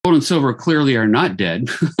gold and silver clearly are not dead.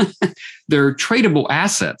 They're tradable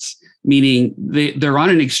assets, meaning they're on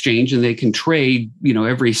an exchange and they can trade,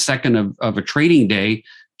 every second of a trading day,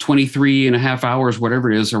 23 and a half hours,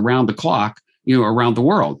 whatever it is, around the clock, around the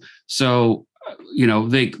world. So,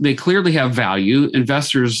 they clearly have value.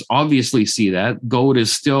 Investors obviously see that. Gold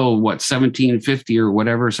is still 1750 or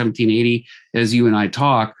whatever, 1780, as you and I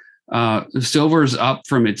talk. Silver's up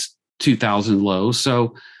from its 2000 low.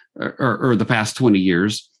 So, or the past 20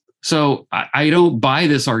 years. So I don't buy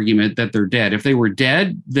this argument that they're dead. If they were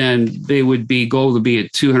dead, then gold would be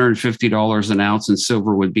at $250 an ounce and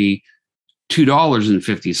silver would be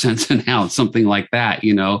 $2.50 an ounce, something like that.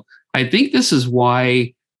 I think this is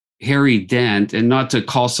why Harry Dent, and not to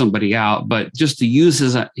call somebody out, but just to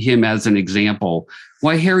use him as an example,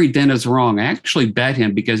 why Harry Dent is wrong. I actually bet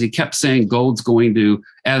him because he kept saying gold's going to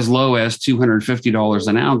as low as $250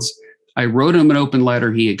 an ounce. I wrote him an open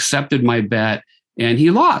letter. He accepted my bet and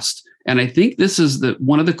he lost. And I think this is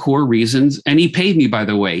one of the core reasons. And he paid me, by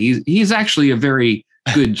the way. He's actually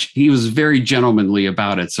he was very gentlemanly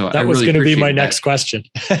about it. So that was going to be my next question.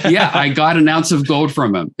 Yeah, I got an ounce of gold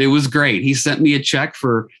from him. It was great. He sent me a check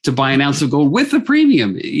to buy an ounce of gold with the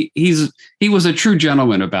premium. He was a true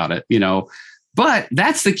gentleman about it, But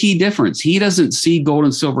that's the key difference. He doesn't see gold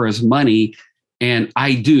and silver as money, and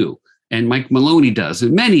I do. And Mike Maloney does,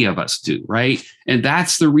 and many of us do, right? And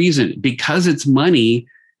that's the reason. Because it's money,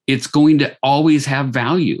 it's going to always have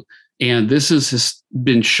value. And this has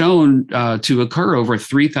been shown to occur over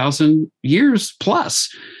 3,000 years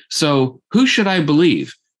plus. So who should I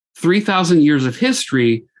believe? 3,000 years of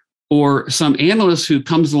history, or some analyst who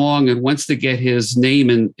comes along and wants to get his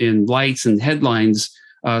name in lights and headlines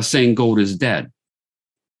saying gold is dead?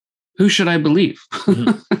 Who should I believe?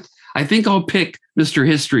 Mm-hmm. I think I'll pick Mr.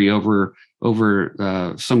 History over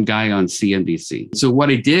some guy on CNBC. So what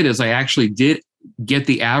I did is I actually did get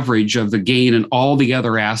the average of the gain in all the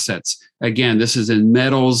other assets. Again, this is in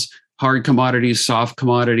metals, hard commodities, soft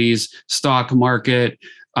commodities, stock market,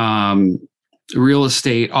 real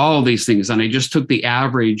estate, all of these things. And I just took the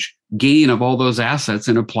average gain of all those assets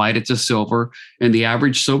and applied it to silver. And the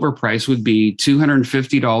average silver price would be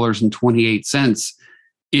 $250.28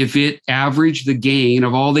 if it averaged the gain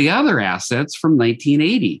of all the other assets from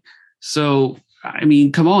 1980. So, I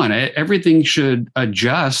mean, come on, everything should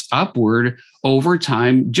adjust upward over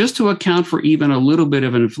time just to account for even a little bit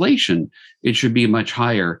of inflation. It should be much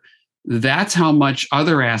higher. That's how much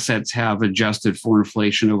other assets have adjusted for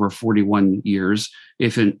inflation over 41 years.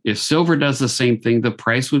 If silver does the same thing, the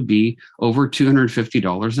price would be over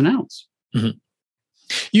 $250 an ounce. Mm-hmm.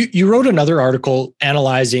 You wrote another article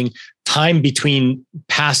analyzing time between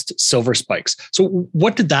past silver spikes. So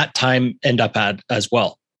what did that time end up at as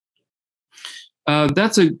well?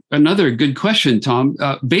 That's another good question, Tom.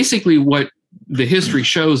 Basically, what the history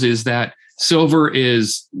shows is that silver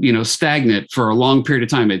is, stagnant for a long period of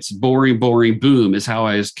time. It's boring, boom is how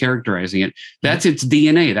I was characterizing it. That's its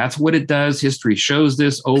DNA. That's what it does. History shows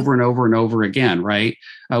this over and over and over again, right?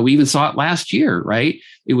 We even saw it last year, right?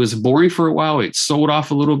 It was boring for a while. It sold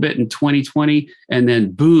off a little bit in 2020, and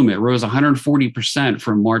then boom, it rose 140%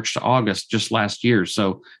 from March to August just last year.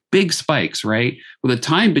 So big spikes, right? Well, the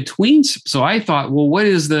time between, so I thought, well, what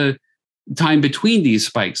is the time between these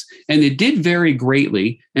spikes? And it did vary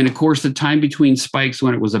greatly. And of course, the time between spikes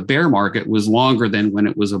when it was a bear market was longer than when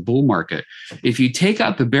it was a bull market. If you take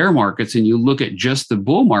out the bear markets and you look at just the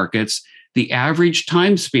bull markets, the average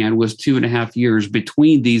time span was 2.5 years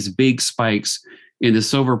between these big spikes in the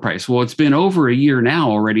silver price. Well, it's been over a year now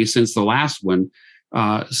already since the last one.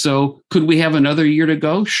 So could we have another year to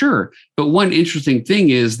go? Sure. But one interesting thing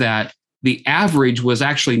is that the average was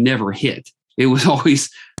actually never hit. It was always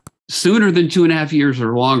sooner than 2.5 years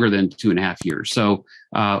or longer than 2.5 years. So,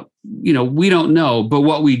 we don't know. But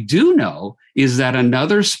what we do know is that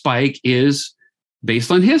another spike is,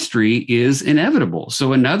 based on history, is inevitable.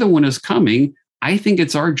 So another one is coming. I think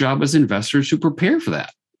it's our job as investors to prepare for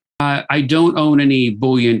that. I don't own any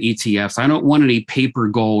bullion ETFs. I don't want any paper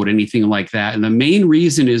gold, anything like that. And the main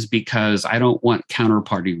reason is because I don't want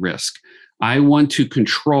counterparty risk. I want to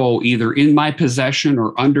control, either in my possession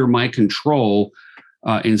or under my control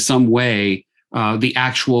in some way, the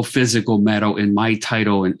actual physical metal in my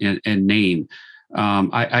title and name.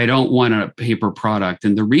 I don't want a paper product.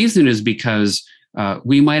 And the reason is because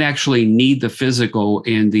we might actually need the physical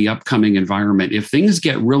in the upcoming environment. If things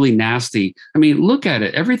get really nasty, I mean, look at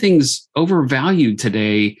it. Everything's overvalued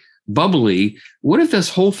today, bubbly. What if this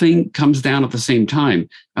whole thing comes down at the same time?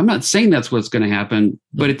 I'm not saying that's what's going to happen,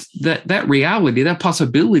 but it's that reality, that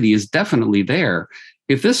possibility is definitely there.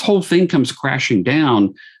 If this whole thing comes crashing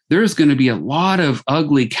down, there's going to be a lot of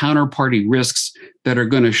ugly counterparty risks that are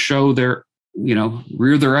going to show their,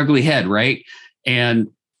 rear their ugly head, right? And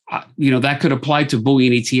that could apply to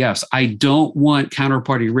bullion ETFs. I don't want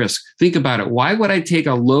counterparty risk. Think about it. Why would I take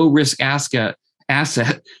a low risk asset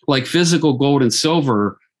like physical gold and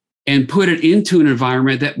silver and put it into an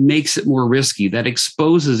environment that makes it more risky, that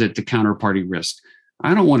exposes it to counterparty risk?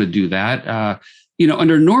 I don't want to do that.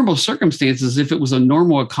 Under normal circumstances, if it was a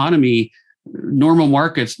normal economy, normal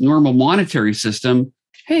markets, normal monetary system,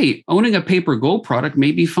 hey, owning a paper gold product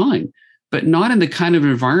may be fine, but not in the kind of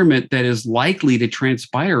environment that is likely to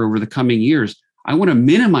transpire over the coming years. I want to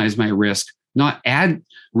minimize my risk, not add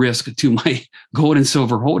risk to my gold and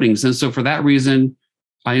silver holdings. And so for that reason,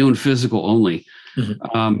 I own physical only.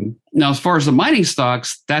 Mm-hmm. Now, as far as the mining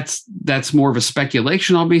stocks, that's more of a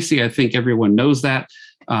speculation. Obviously, I think everyone knows that.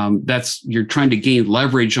 You're trying to gain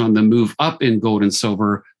leverage on the move up in gold and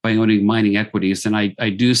silver by owning mining equities. And I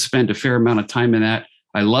do spend a fair amount of time in that.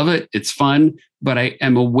 I love it. It's fun, but I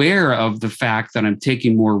am aware of the fact that I'm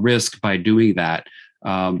taking more risk by doing that.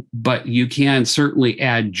 But you can certainly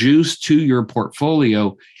add juice to your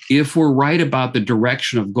portfolio if we're right about the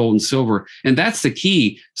direction of gold and silver. And that's the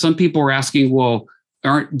key. Some people are asking, well,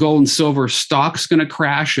 aren't gold and silver stocks going to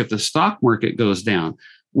crash if the stock market goes down?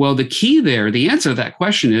 Well, the key there, the answer to that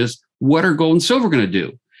question is, what are gold and silver going to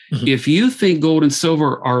do? Mm-hmm. If you think gold and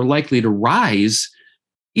silver are likely to rise,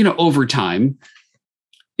 over time,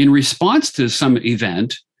 in response to some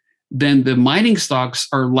event, then the mining stocks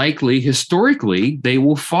are likely, historically, they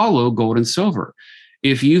will follow gold and silver.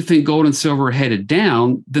 If you think gold and silver are headed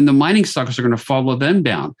down, then the mining stocks are going to follow them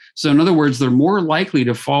down. So in other words, they're more likely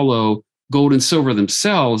to follow gold and silver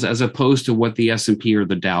themselves as opposed to what the S&P or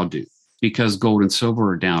the Dow do, because gold and silver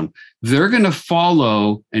are down. They're going to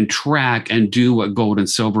follow and track and do what gold and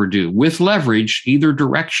silver do with leverage, either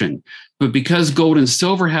direction. But because gold and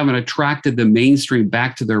silver haven't attracted the mainstream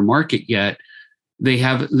back to their market yet,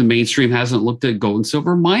 the mainstream hasn't looked at gold and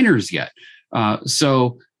silver miners yet.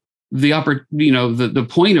 So the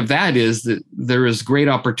point of that is that there is great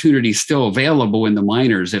opportunity still available in the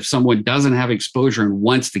miners. If someone doesn't have exposure and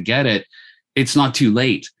wants to get it, it's not too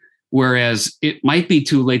late. Whereas it might be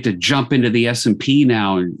too late to jump into the S&P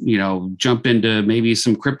now and, jump into maybe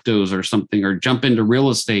some cryptos or something, or jump into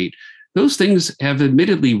real estate. Those things have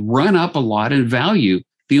admittedly run up a lot in value.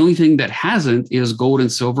 The only thing that hasn't is gold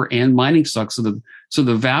and silver and mining stocks. So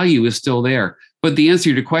the value is still there. But the answer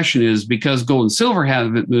to your question is, because gold and silver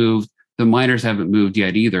haven't moved, the miners haven't moved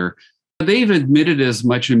yet either. They've admitted as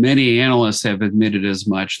much, and many analysts have admitted as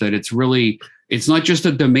much, that it's not just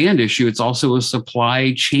a demand issue, it's also a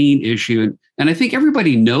supply chain issue. And I think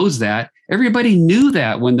everybody knows that. Everybody knew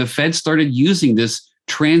that when the Fed started using this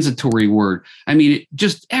transitory word. I mean,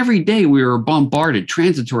 just every day we were bombarded,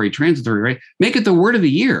 transitory, right? Make it the word of the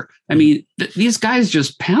year. I mean, these guys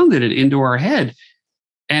just pounded it into our head.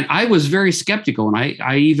 And I was very skeptical. And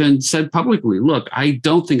I even said publicly, look, I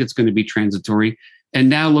don't think it's going to be transitory. And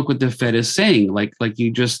now look what the Fed is saying, like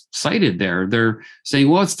you just cited there. They're saying,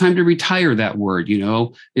 well, it's time to retire that word.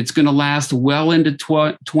 It's going to last well into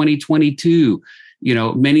 2022.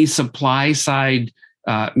 Many supply side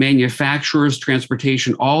manufacturers,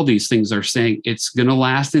 transportation, all these things are saying it's going to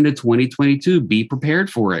last into 2022. Be prepared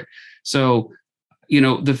for it. So,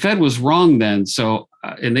 the Fed was wrong then. So,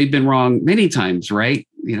 and they've been wrong many times, right?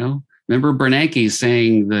 Remember Bernanke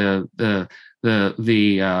saying the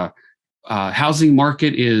housing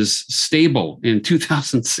market is stable in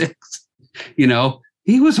 2006.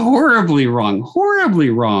 He was horribly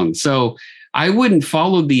wrong. So I wouldn't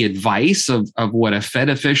follow the advice of what a Fed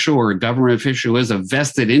official or a government official is, a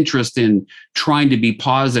vested interest in trying to be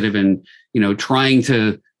positive and, trying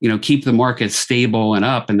to, keep the market stable and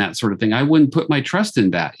up and that sort of thing. I wouldn't put my trust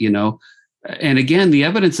in that, And again, the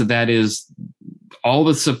evidence of that is all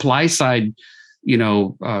the supply side,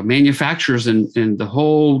 manufacturers and the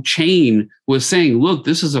whole chain was saying, look,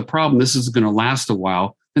 this is a problem. This is going to last a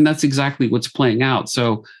while. And that's exactly what's playing out.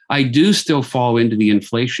 So I do still fall into the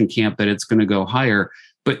inflation camp that it's going to go higher.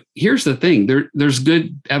 But here's the thing, there's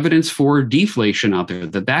good evidence for deflation out there,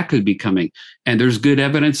 that could be coming. And there's good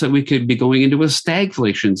evidence that we could be going into a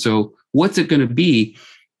stagflation. So what's it going to be?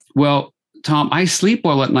 Well, Tom, I sleep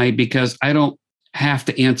well at night because I don't have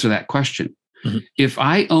to answer that question. Mm-hmm. If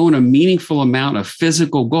I own a meaningful amount of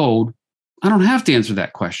physical gold, I don't have to answer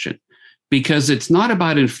that question, because it's not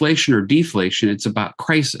about inflation or deflation. It's about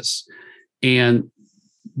crisis. And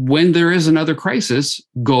when there is another crisis,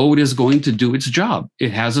 gold is going to do its job.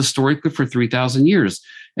 It has historically for 3,000 years.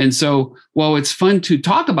 And so while it's fun to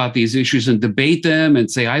talk about these issues and debate them and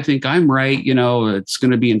say, I think I'm right, it's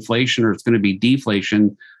going to be inflation or it's going to be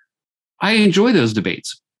deflation, I enjoy those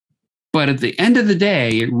debates. But at the end of the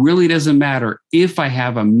day, it really doesn't matter if I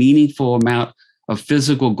have a meaningful amount of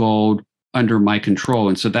physical gold under my control.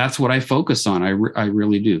 And so that's what I focus on. I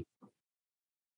really do.